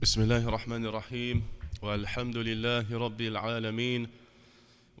بسم الله الرحمن الرحيم والحمد لله رب العالمين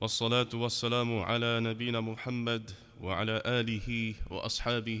والصلاة والسلام على نبينا محمد وعلى آله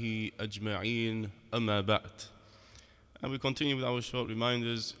وأصحابه أجمعين أما بعد. And we continue with our short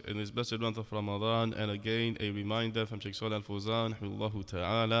reminders in this blessed month of Ramadan, and again a reminder from Shaykh Salih Al-Fawzan Hafidhullah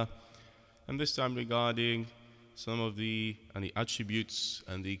Ta'ala, and this time regarding some of the attributes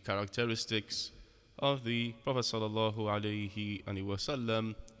and the characteristics of the Prophet Sallallahu Alaihi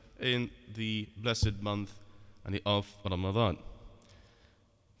Wasallam in the blessed month of Ramadan.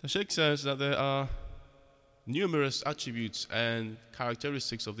 The Shaykh says that there are numerous attributes and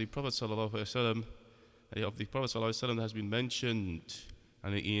characteristics of the Prophet Sallallahu Alaihi Wasallam that has been mentioned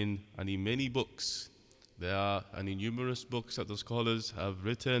in many books. There are numerous books that the scholars have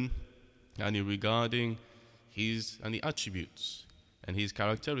written regarding his attributes and his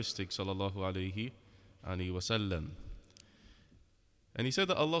characteristics Sallallahu Alaihi Wasallam. And he said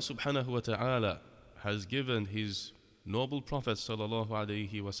that Allah subhanahu wa ta'ala has given his noble Prophet sallallahu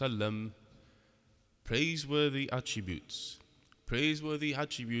alaihi wasallam praiseworthy attributes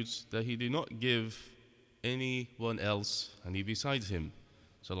that he did not give anyone else besides him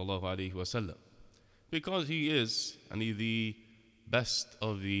sallallahu alaihi wasallam, because he is the best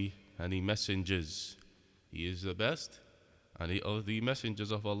of the messengers. He is the best of the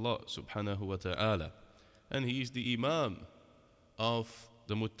messengers of Allah subhanahu wa ta'ala, and he is the Imam of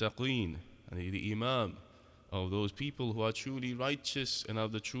the muttaqeen, the Imam of those people who are truly righteous and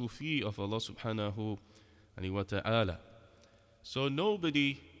have the true fear of Allah subhanahu wa ta'ala. So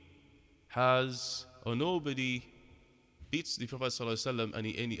nobody beats the Prophet sallallahu alaihi wasallam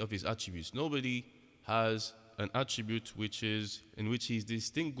any of his attributes. Nobody has an attribute in which he is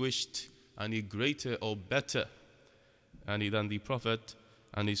distinguished greater or better than the Prophet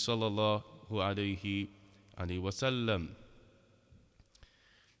sallallahu alaihi wasallam.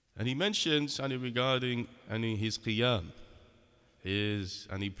 And he mentions regarding his qiyam, his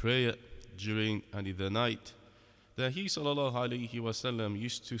prayer during the night, that he sallallahu alaihi wasallam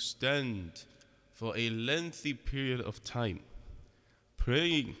used to stand for a lengthy period of time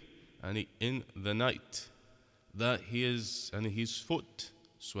praying in the night, that his foot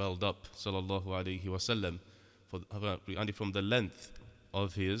swelled up sallallahu alaihi wasallam from the length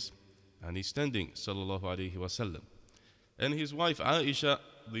of his standing sallallahu alaihi wasallam. And his wife Aisha,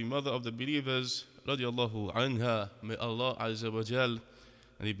 the mother of the believers, radiallahu anha, may Allah Azza wa Jal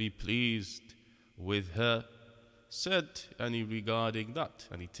be pleased with her, said regarding that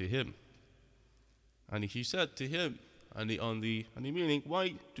to him, he said to him meaning,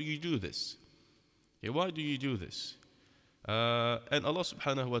 why do you do this? Why do you do this? And Allah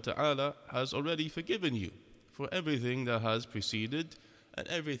subhanahu wa ta'ala has already forgiven you for everything that has preceded and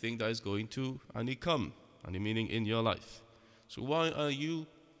everything that is going to come, meaning in your life. So why are you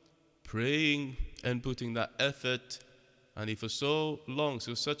praying and putting that effort for so long,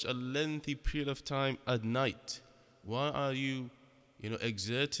 so such a lengthy period of time at night? Why are you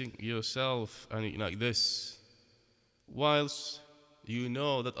exerting yourself like this, whilst you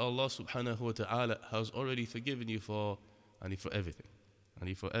know that Allah subhanahu wa ta'ala has already forgiven you for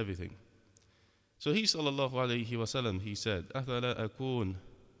everything? So he sallallahu alayhi wa sallam, he said, أَفَلَا أَكُونَ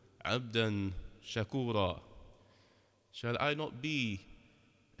عَبْدًا شَكُورًا, shall I not be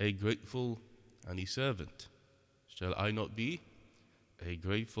a grateful servant? Shall I not be a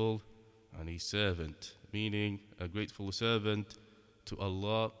grateful servant? Meaning a grateful servant to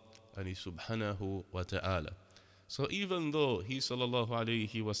Allah subhanahu wa ta'ala. So even though he sallallahu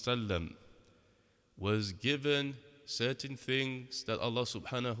alayhi wa sallam was given certain things that Allah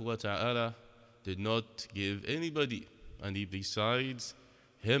subhanahu wa ta'ala did not give anybody besides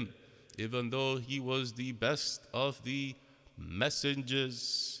him, even though he was the best of the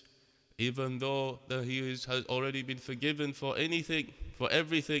messengers, even though he has already been forgiven for everything,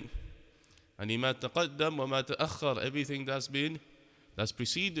 ما تقدم وما تأخر, everything that's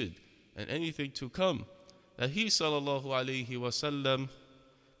preceded and anything to come, that he sallallahu alayhi wasallam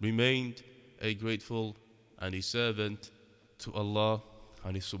remained a grateful servant to Allah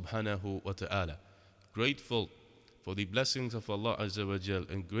subhanahu wa ta'ala, grateful for the blessings of Allah Azza wa Jal,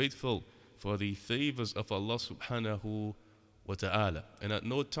 and grateful for the favors of Allah subhanahu wa ta'ala. And at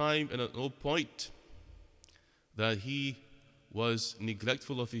no time and at no point that he was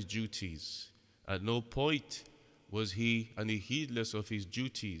neglectful of his duties. At no point was he heedless of his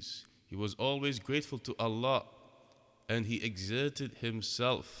duties. He was always grateful to Allah, and he exerted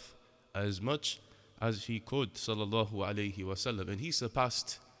himself as much as he could sallallahu alayhi wasallam, and he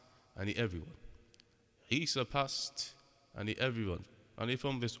surpassed everyone. He surpassed everyone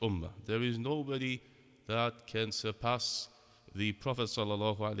from this ummah. There is nobody that can surpass the Prophet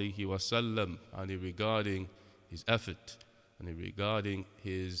sallallahu alaihi wasallam and regarding his effort and regarding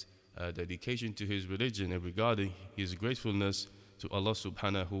his dedication to his religion and regarding his gratefulness to Allah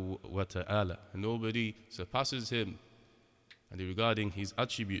subhanahu wa ta'ala. Nobody surpasses him and regarding his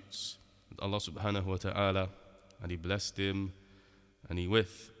attributes that Allah subhanahu wa ta'ala and he blessed him and he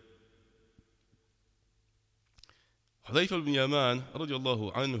with. Hudayfa ibn Yaman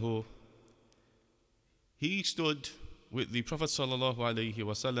radiallahu anhu, he stood with the Prophet sallallahu alaihi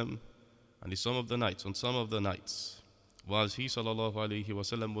wasallam and some of the nights, on some of the nights, whilst he sallallahu alaihi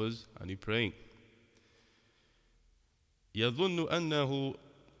wasallam was praying. يظن أنه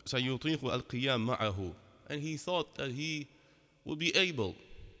سيطيق القيام معه, and he thought that he would be able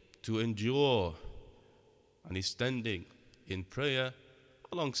to endure and he's standing in prayer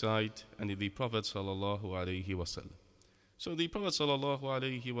alongside the Prophet sallallahu alaihi wasallam. So the Prophet sallallahu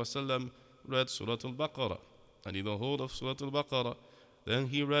alaihi wasallam read Surah Al-Baqarah and the whole of Surah Al-Baqarah. Then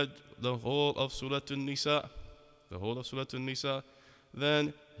he read the whole of Surah An-Nisa, the whole of Surah An-Nisa.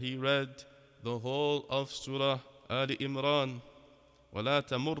 Then he read the whole of Surah Ali Imran. وَلَا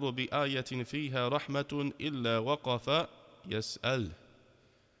تَمُرُّ بِآيَةٍ فِيهَا رَحْمَةٌ إِلَّا وَقَفَ يَسْأَلُ.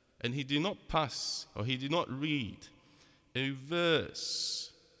 And he did not pass, or he did not read a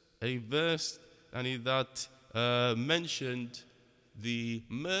verse that mentioned the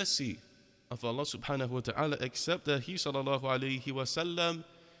mercy of Allah subhanahu wa ta'ala, except that he sallallahu alayhi wasallam,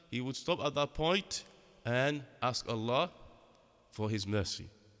 he would stop at that point and ask Allah for his mercy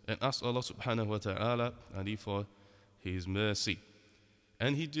and ask Allah subhanahu wa ta'ala and for his mercy.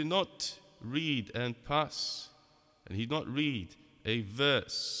 And he did not read and pass, and he did not read a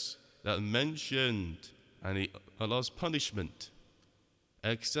verse that mentioned Allah's punishment,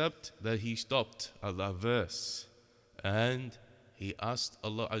 except that he stopped at that verse and he asked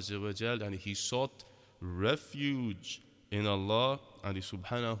Allah Azza wa Jal and he sought refuge in Allah and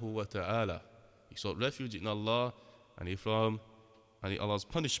subhanahu wa ta'ala. He sought refuge in Allah and from Allah's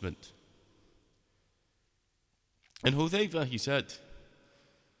punishment. And Hudayfa, he said,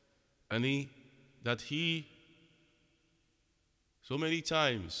 that he so many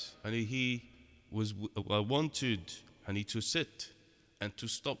times he was wanted to sit and to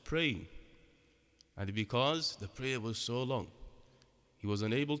stop praying, and because the prayer was so long, he was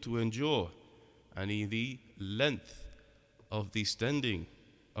unable to endure the length of the standing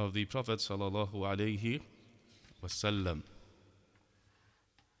of the Prophet sallallahu alaihi wasallam.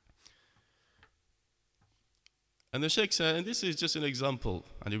 And the Shaykh said, and this is just an example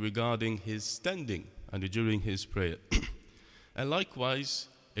regarding his standing during his prayer. And likewise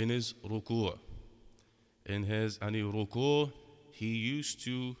in his ruku'. In his ruku', he used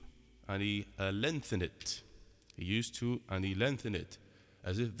to lengthen it. He used to lengthen it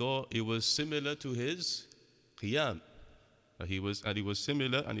as if though it was similar to his qiyam. He was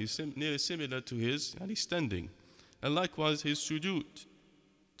similar nearly similar to his standing. And likewise his sujood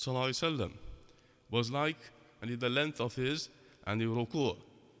sallallahu alaihi wasallam was like the length of his ruku'.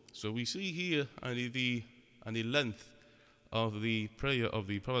 So we see here the length of the prayer of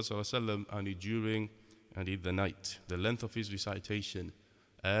the Prophet sallallahu alaihi wasallam during the night, the length of his recitation,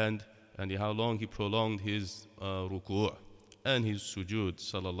 and how long he prolonged his ruku' and his sujood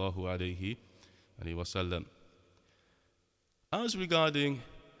sallallahu alaihi wasallam. As regarding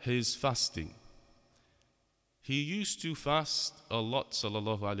his fasting, he used to fast a lot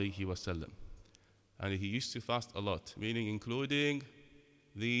sallallahu alaihi wasallam, and he used to fast a lot, meaning including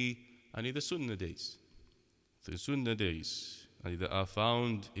the sunnah days. The sunnah days that are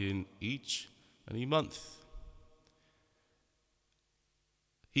found in each month.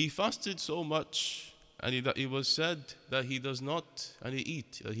 He fasted so much that it was said that he does not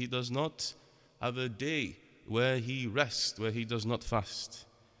eat, that he does not have a day where he rests, where he does not fast.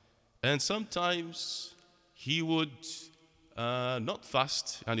 And sometimes he would not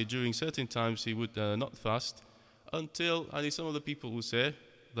fast, during certain times he would not fast until some of the people will say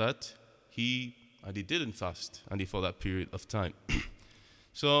that he didn't fast for that period of time.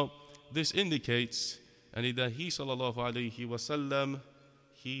 So this indicates that he sallallahu alaihi wasallam,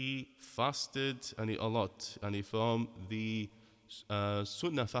 he fasted a lot from the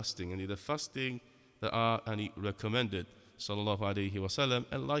sunnah fasting the fasting that are recommended sallallahu alaihi wasallam.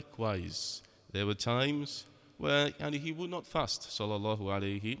 And likewise there were times where he would not fast sallallahu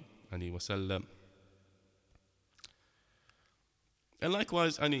alaihi wasallam. And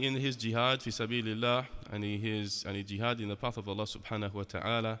likewise in his jihad fi sabilillah, his jihad in the path of Allah subhanahu wa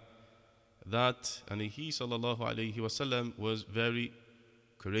ta'ala, that he sallallahu alaihi wasallam was very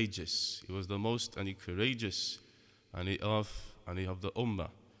courageous. He was the most courageous of the ummah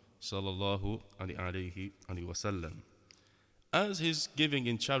sallallahu alaihi wasallam. as his giving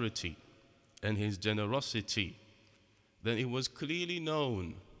in charity and his generosity, then it was clearly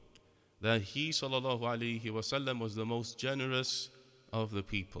known that he sallallahu alaihi wasallam was the most generous of the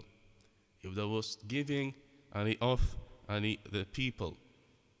people. If there was giving of the people,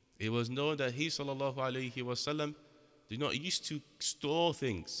 it was known that he sallallahu alaihi wasallam did not used to store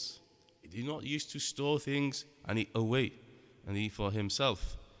things. He did not used to store things away for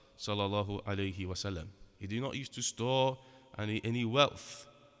himself sallallahu alaihi wasallam. He did not used to store any wealth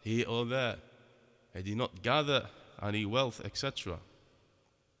here or there. He did not gather any wealth, etc.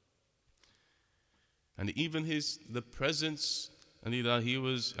 And even the presents that he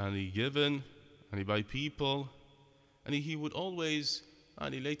was given by people, he would always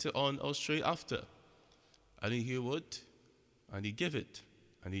later on or straight after, he would give it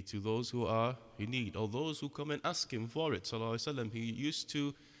to those who are in need, or those who come and ask him for it. Sallallahu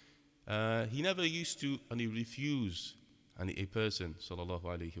alaihi wasallam. He never used to refuse a person. Sallallahu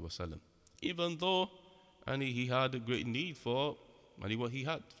alaihi wasallam, even though he had a great need for what he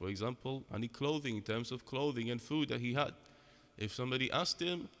had. For example, clothing, in terms of clothing and food that he had. If somebody asked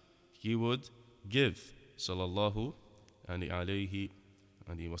him, he would give. Sallallahu alaihi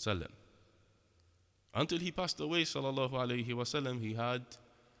wasallam. Until he passed away, sallallahu alaihi wasallam, he had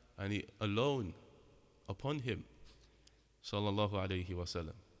a loan upon him. Sallallahu alaihi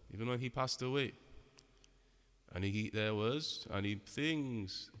wasallam. Even when he passed away, there was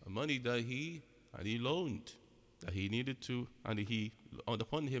things, money that he loaned, that he needed to, he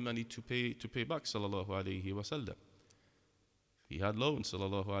upon him to pay back. Sallallahu alaihi wasallam. He had loans.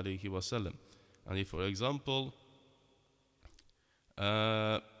 Sallallahu alaihi wasallam. For example,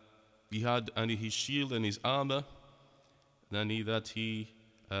 he had his shield and his armor, that he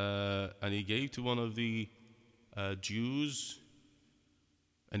gave to one of the Jews,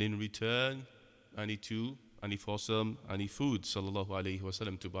 and in return for some food, sallallahu alaihi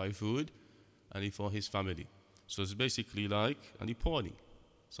wasallam, to buy food for his family. So it's basically like pawning.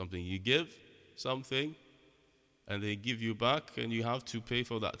 Something you give something, and they give you back, and you have to pay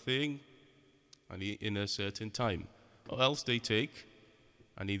for that thing in a certain time, or else they take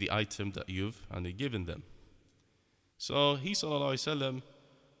the item that you've given them. So he sallallahu alaihi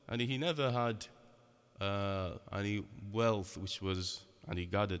wasallam, he never had any wealth which was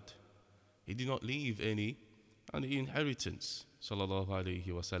gathered. He did not leave any inheritance, sallallahu alaihi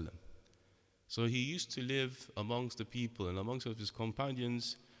wasallam. So he used to live amongst the people and amongst his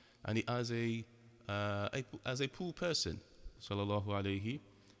companions, as a poor person, sallallahu alaihi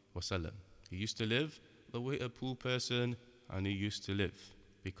wasallam. He used to live the way a poor person he used to live,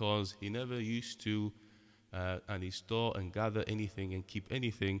 because he never used to store and gather anything and keep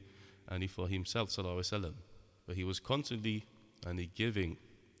anything for himself, sallallahu alaihi wasallam. But he was constantly giving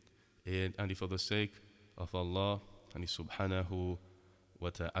for the sake of Allah subhanahu wa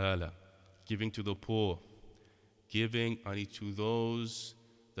ta'ala, giving to the poor, giving to those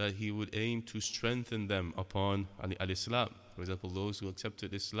that he would aim to strengthen them upon al-Islam. For example, those who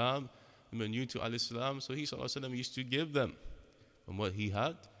accepted Islam and were new to al-Islam, so he sallallahu alaihi wasallam used to give them from what he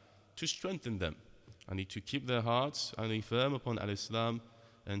had to strengthen them, to keep their hearts firm upon al-Islam,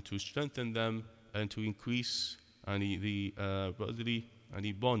 and to strengthen them and to increase the brotherly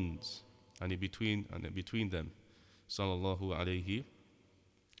bonds between them. Sallallahu alaihi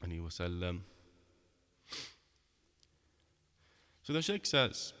wasallam. So the Shaykh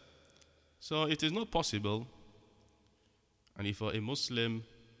says, so it is not possible for a Muslim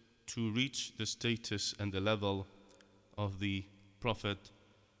to reach the status and the level of the Prophet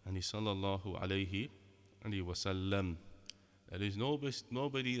sallallahu alaihi wasallam. There is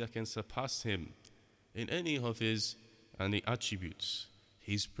nobody that can surpass him in any of his attributes,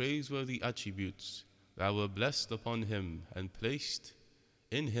 his praiseworthy attributes that were blessed upon him and placed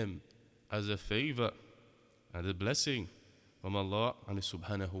in him as a favor and a blessing from Allah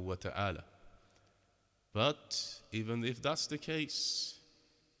subhanahu wa ta'ala. But even if that's the case,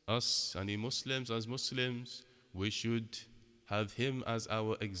 us as Muslims, we should have him as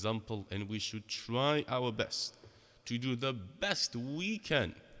our example, and we should try our best to do the best we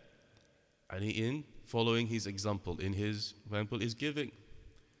can in following his example, in his example is giving,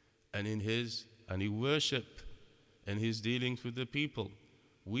 and in his worship and his dealings with the people.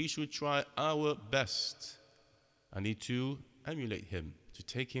 We should try our best to emulate him, to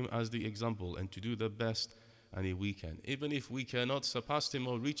take him as the example, and to do the best we can. Even if we cannot surpass him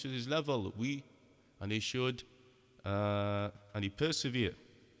or reach his level, we should persevere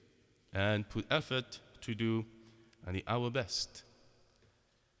and put effort to do our best.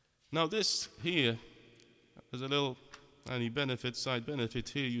 Now this here, there's a little side benefit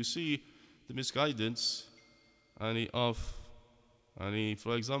here. You see the misguidance of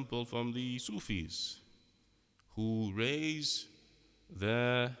For example, from the Sufis, who raise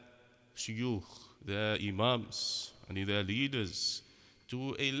their shuyukh, their imams, their leaders,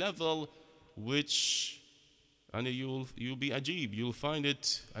 to a level which you'll be ajib, you'll find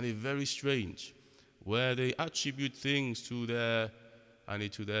it very strange, where they attribute things to their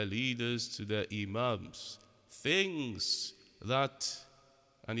leaders, to their imams, things that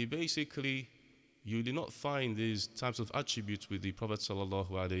basically you do not find these types of attributes with the Prophet sallallahu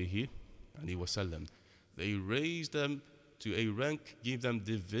alaihi wasallam. They raise them to a rank, give them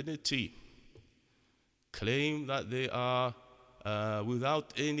divinity, claim that they are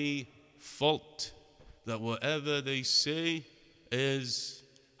without any fault, that whatever they say is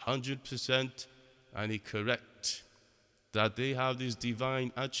 100% correct, that they have these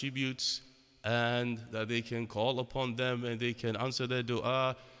divine attributes and that they can call upon them and they can answer their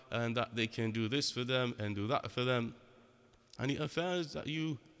dua and that they can do this for them and do that for them. Affairs that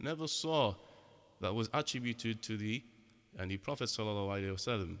you never saw that was attributed to the Prophet sallallahu alaihi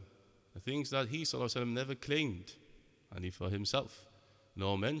wasallam, the things that he sallallahu alaihi wasallam never claimed for himself,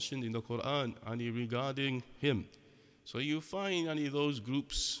 nor mentioned in the Quran regarding him. So you find those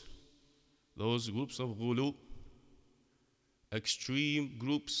groups of ghulu, extreme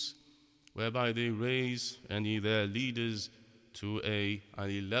groups, whereby they raise their leaders to a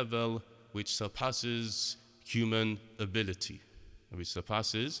level which surpasses human ability,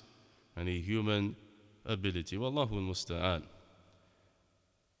 human ability. Wallahu al-musta'an.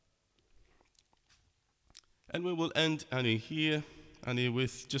 And we will end here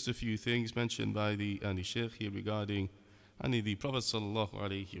with just a few things mentioned by the Shaykh here regarding the Prophet sallallahu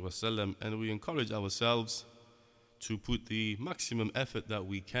alaihi wasallam, and we encourage ourselves to put the maximum effort that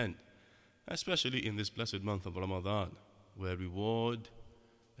we can, especially in this blessed month of Ramadan, where reward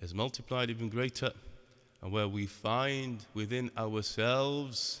is multiplied even greater, and where we find within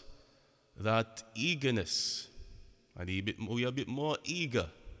ourselves that eagerness, we are a bit more eager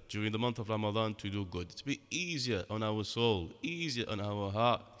during the month of Ramadan to do good. It's a bit easier on our soul, easier on our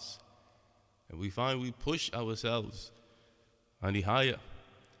hearts, and we find we push ourselves higher.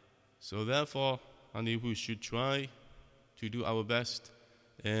 So therefore, we should try to do our best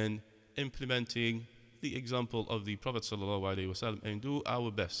in implementing the example of the Prophet sallallahu alaihi wasallam and do our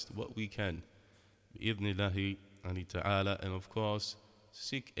best, what we can, bi'idhnillahi ta'ala, and of course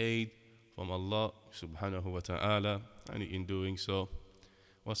seek aid from Allah subhanahu wa ta'ala in doing so.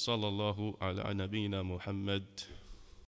 Wa sallallahu ala nabiyyina Muhammad.